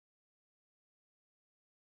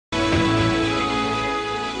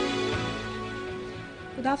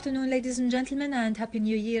Good afternoon, ladies and gentlemen, and Happy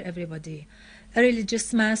New Year, everybody. A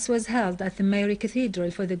religious mass was held at the Mary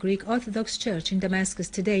Cathedral for the Greek Orthodox Church in Damascus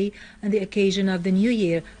today on the occasion of the New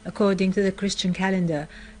Year, according to the Christian calendar.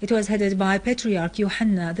 It was headed by Patriarch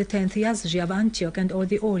Yohanna, the 10th Yazgi of Antioch and all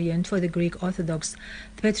the Orient for the Greek Orthodox.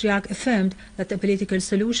 The Patriarch affirmed that the political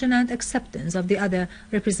solution and acceptance of the other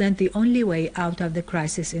represent the only way out of the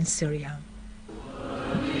crisis in Syria.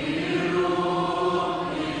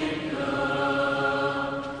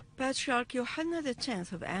 Patriarch Yohanna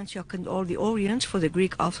X of Antioch and all the Orient for the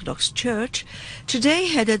Greek Orthodox Church today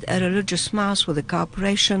headed a religious mass with the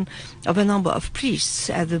cooperation of a number of priests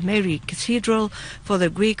at the Mary Cathedral for the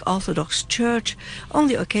Greek Orthodox Church on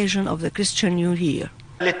the occasion of the Christian New Year.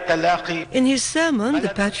 In his sermon, the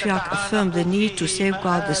Patriarch affirmed the need to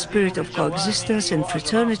safeguard the spirit of coexistence and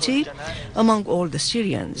fraternity among all the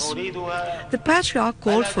Syrians. The Patriarch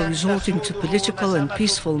called for resorting to political and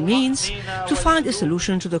peaceful means to find a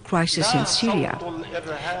solution to the crisis in Syria.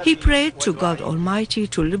 He prayed to God Almighty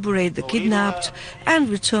to liberate the kidnapped and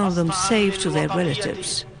return them safe to their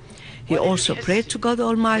relatives. He also prayed to God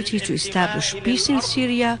Almighty to establish peace in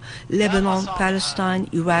Syria, Lebanon, Palestine,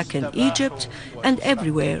 Iraq and Egypt, and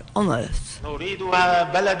everywhere on earth.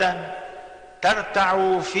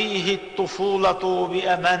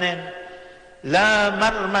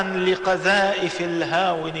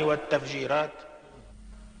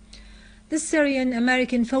 The Syrian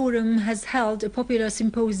American Forum has held a popular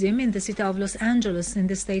symposium in the city of Los Angeles in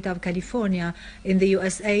the state of California in the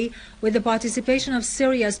USA with the participation of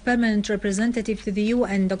Syria's permanent representative to the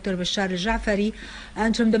UN, Dr. Bashar al-Ja'fari,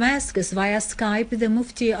 and from Damascus via Skype, the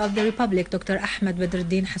Mufti of the Republic, Dr. Ahmed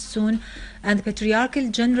Badruddin Hassoun, and the Patriarchal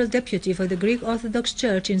General Deputy for the Greek Orthodox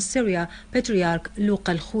Church in Syria, Patriarch Luqa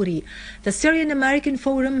al-Khoury. The Syrian American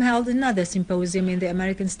Forum held another symposium in the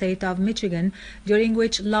American state of Michigan, during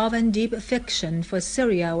which love and deep affection for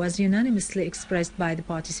Syria was unanimously expressed by the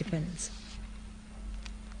participants.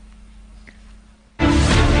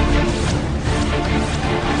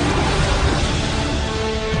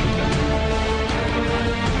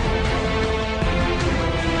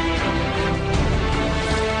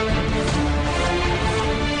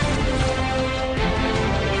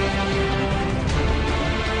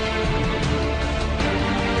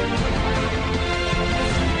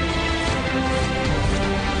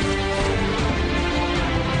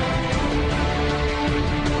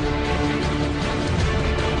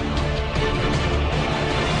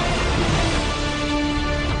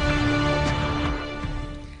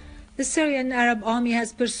 The Syrian Arab Army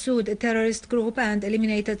has pursued a terrorist group and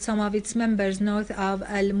eliminated some of its members north of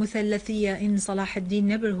al-Muthallathiyya in Salah ad-Din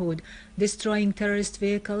neighborhood, destroying terrorist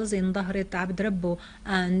vehicles in Dhahrat Abd Rabbo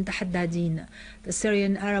and Haddadin. The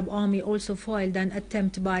Syrian Arab Army also foiled an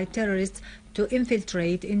attempt by terrorists to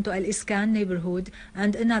infiltrate into al-Iskan neighborhood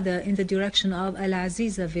and another in the direction of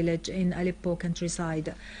al-Aziza village in Aleppo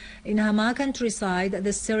countryside. In Hama countryside,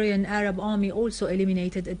 the Syrian Arab Army also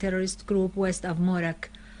eliminated a terrorist group west of Morak.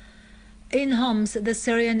 In Homs, the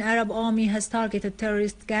Syrian Arab Army has targeted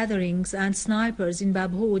terrorist gatherings and snipers in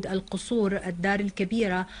Babhoud, Al-Qusur, Ad-Dar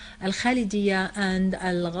al-Kabira, Al-Khalidiyya and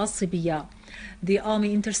Al-Ghasibiyya. The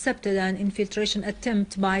army intercepted an infiltration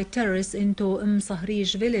attempt by terrorists into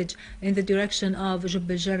Sahrij village in the direction of Jubb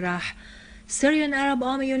al-Jarrah. Syrian Arab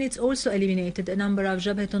Army units also eliminated a number of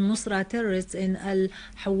Jabhat al-Nusra terrorists in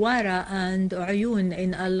Al-Hawara and Uyun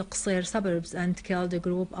in Al-Qusayr suburbs and killed a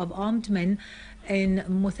group of armed men in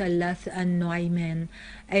Muthallath and Nuayman.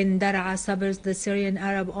 In Dar'a suburbs, the Syrian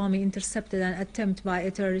Arab Army intercepted an attempt by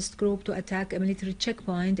a terrorist group to attack a military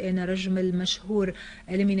checkpoint in Rajm al-Mashhur,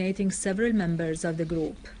 eliminating several members of the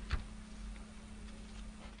group.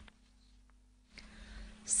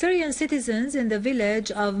 Syrian citizens in the village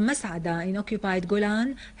of Mas'ada in occupied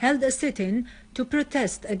Golan held a sit-in to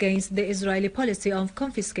protest against the Israeli policy of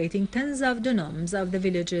confiscating tens of dunums of the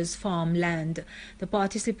village's farmland. The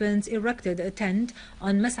participants erected a tent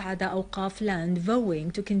on Mas'ada Awqaf land,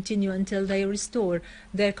 vowing to continue until they restore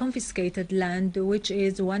their confiscated land, which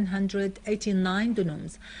is 189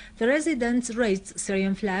 dunums. The residents raised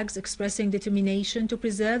Syrian flags expressing determination to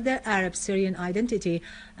preserve their Arab Syrian identity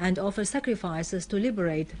and offer sacrifices to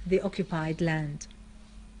liberate the occupied land.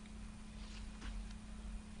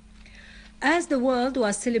 As the world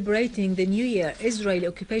was celebrating the New Year, Israeli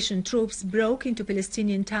occupation troops broke into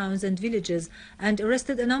Palestinian towns and villages and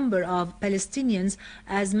arrested a number of Palestinians,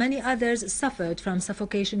 as many others suffered from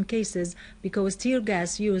suffocation cases because tear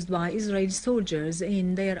gas used by Israeli soldiers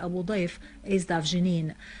in Deir Abu Daif, east of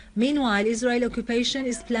Jenin. Meanwhile, Israeli occupation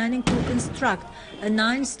is planning to construct a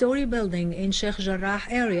 9-story building in Sheikh Jarrah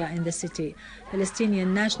area in the city.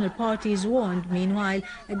 Palestinian national parties warned, meanwhile,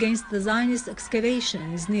 against the Zionist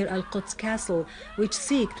excavations near Al-Quds Castle, which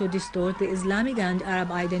seek to distort the Islamic and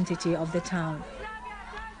Arab identity of the town.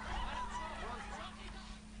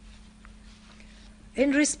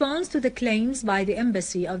 In response to the claims by the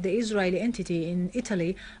embassy of the Israeli entity in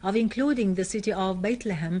Italy of including the city of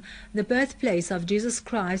Bethlehem, the birthplace of Jesus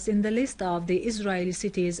Christ, in the list of the Israeli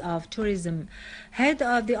cities of tourism, head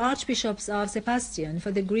of the Archbishops of Sebastian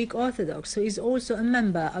for the Greek Orthodox, who is also a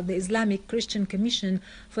member of the Islamic Christian Commission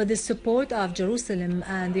for the Support of Jerusalem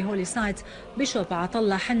and the Holy Sites, Bishop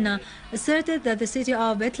Atallah Hanna, asserted that the city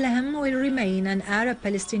of Bethlehem will remain an Arab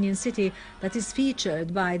Palestinian city that is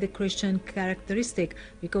featured by the Christian characteristics,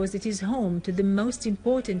 because it is home to the most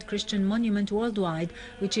important Christian monument worldwide,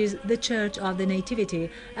 which is the Church of the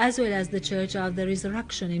Nativity, as well as the Church of the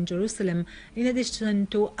Resurrection in Jerusalem, in addition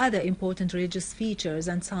to other important religious features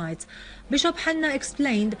and sites. Bishop Hanna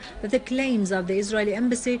explained that the claims of the Israeli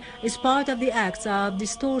embassy is part of the acts of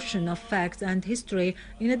distortion of facts and history,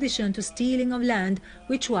 in addition to stealing of land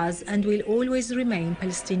which was and will always remain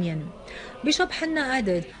Palestinian. Bishop Hanna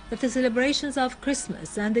added that the celebrations of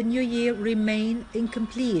Christmas and the New Year remain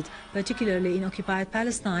incomplete, particularly in occupied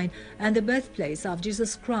Palestine and the birthplace of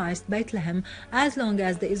Jesus Christ, Bethlehem, as long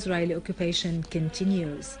as the Israeli occupation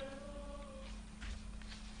continues.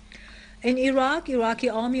 In Iraq, Iraqi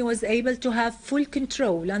army was able to have full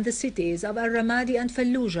control on the cities of al-Ramadi and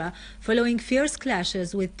Fallouja following fierce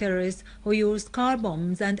clashes with terrorists who used car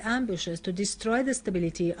bombs and ambushes to destroy the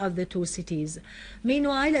stability of the two cities.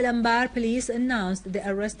 Meanwhile, Al-Anbar police announced the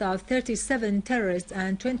arrest of 37 terrorists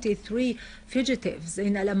and 23 fugitives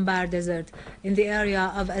in Al-Anbar desert. In the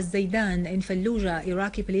area of al-Zaydan in Fallouja,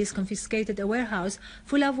 Iraqi police confiscated a warehouse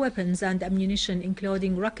full of weapons and ammunition,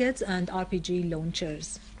 including rockets and RPG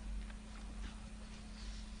launchers.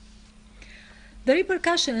 The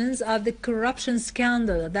repercussions of the corruption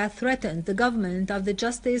scandal that threatened the government of the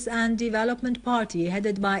Justice and Development Party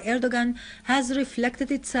headed by Erdogan has reflected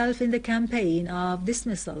itself in the campaign of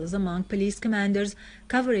dismissals among police commanders,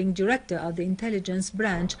 covering director of the intelligence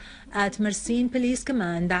branch at Mersin Police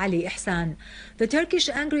Command, Ali Ihsan. The Turkish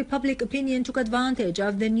angry public opinion took advantage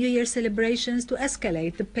of the New Year celebrations to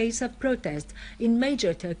escalate the pace of protest in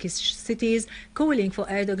major Turkish cities, calling for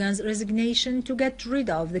Erdogan's resignation to get rid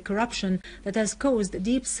of the corruption that has caused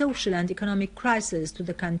deep social and economic crisis to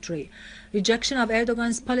the country. Rejection of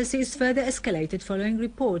Erdogan's policies further escalated following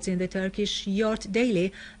reports in the Turkish Yacht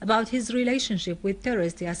Daily about his relationship with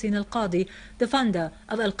terrorist Yasin al-Qadi, the founder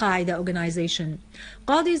of Al-Qaeda organization.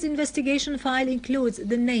 Qadi's investigation file includes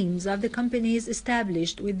the names of the companies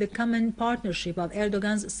established with the common partnership of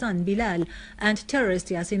Erdogan's son Bilal and terrorist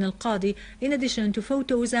Yasin al-Qadi, in addition to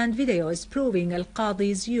photos and videos proving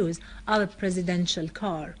al-Qadi's use of a presidential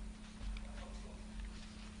car.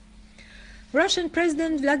 Russian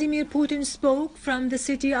President Vladimir Putin spoke from the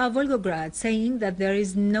city of Volgograd, saying that there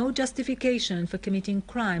is no justification for committing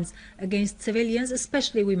crimes against civilians,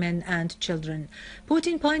 especially women and children.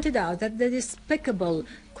 Putin pointed out that the despicable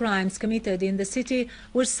crimes committed in the city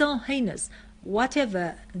were so heinous,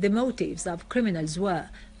 whatever the motives of criminals were.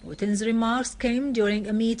 Putin's remarks came during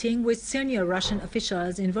a meeting with senior Russian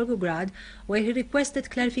officials in Volgograd, where he requested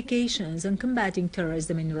clarifications on combating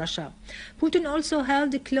terrorism in Russia. Putin also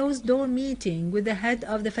held a closed-door meeting with the head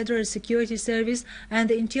of the Federal Security Service and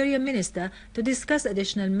the Interior Minister to discuss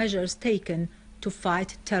additional measures taken to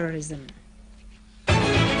fight terrorism.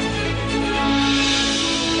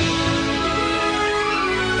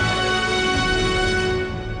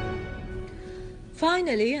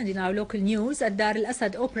 Finally, and in our local news, at Dar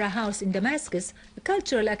al-Assad Opera House in Damascus, a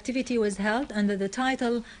cultural activity was held under the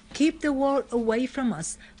title "Keep the War Away from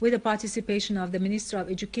Us," with the participation of the Minister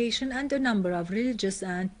of Education and a number of religious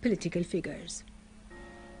and political figures.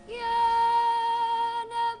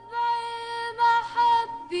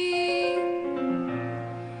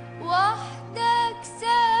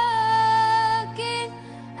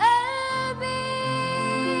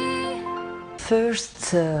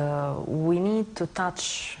 First, we need to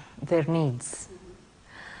touch their needs,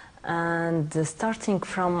 and starting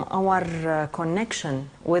from our connection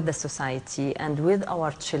with the society and with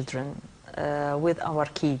our children, with our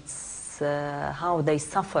kids, how they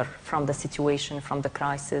suffer from the situation, from the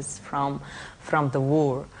crisis, from the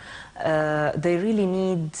war. They really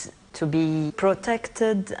need to be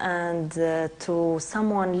protected and to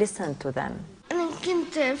someone listen to them.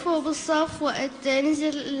 كنت فوق بالصف وقت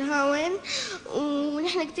نزل الهاون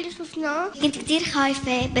ونحن كتير شفناه. كنت كتير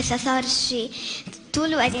خايفة بس صار الشيء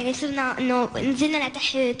طول الوقت يعني صرنا انه نزلنا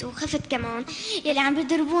لتحت وخفت كمان يلي عم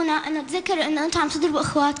بيضربونا انه تذكروا انه انتم عم تضربوا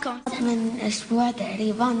اخواتكم. من اسبوع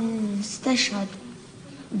تقريبا استشهد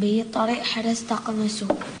بطريق حرس طاقم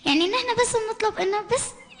السوق. يعني نحن بس بنطلب انه بس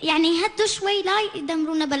يعني يهدوا شوي لا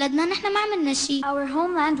يدمرونا بلدنا، نحن ما عملنا شيء. Our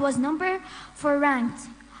homeland was number for ranked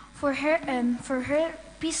for her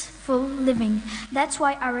peaceful living. That's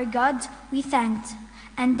why our God we thanked.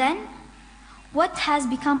 And then what has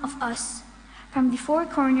become of us from the four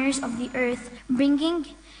corners of the earth, bringing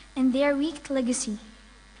in their weak legacy?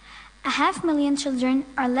 500,000 children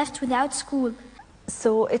are left without school.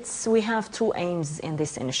 So we have two aims in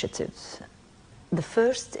this initiative. The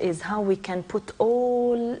first is how we can put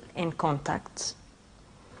all in contact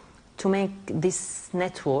to make this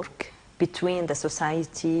network between the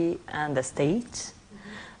society and the state.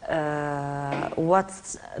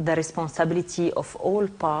 What's the responsibility of all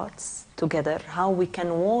parts together, how we can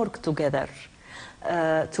work together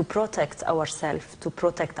to protect ourselves, to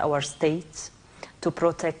protect our state, to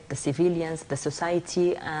protect the civilians, the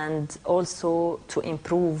society, and also to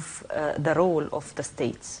improve the role of the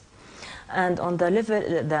states. And on the level,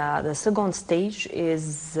 the second stage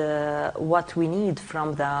is what we need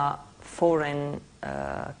from the foreign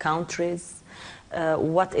countries,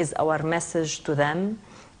 what is our message to them,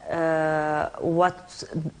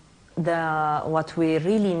 what we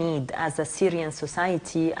really need as a Syrian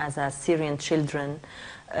society, as a Syrian children,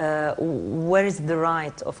 where is the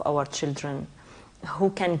right of our children,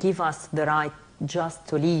 who can give us the right just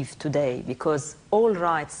to live today, because all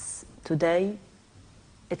rights today,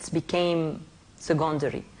 it's became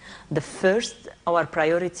secondary. The first, our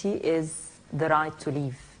priority is the right to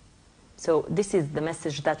live. So this is the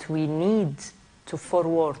message that we need to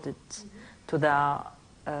forward it to the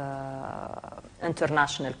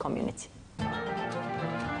international community.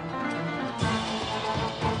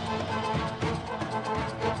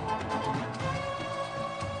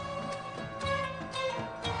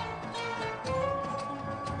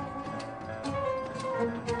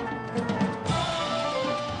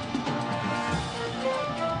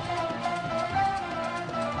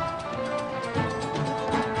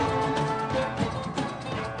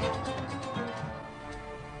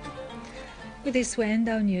 With this, we end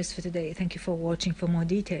our news for today. Thank you for watching. For more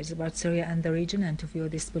details about Syria and the region and to view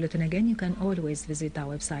this bulletin again, you can always visit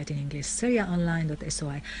our website in English,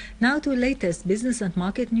 syriaonline.soi. Now to latest business and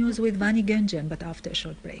market news with Vani Genjan, but after a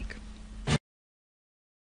short break.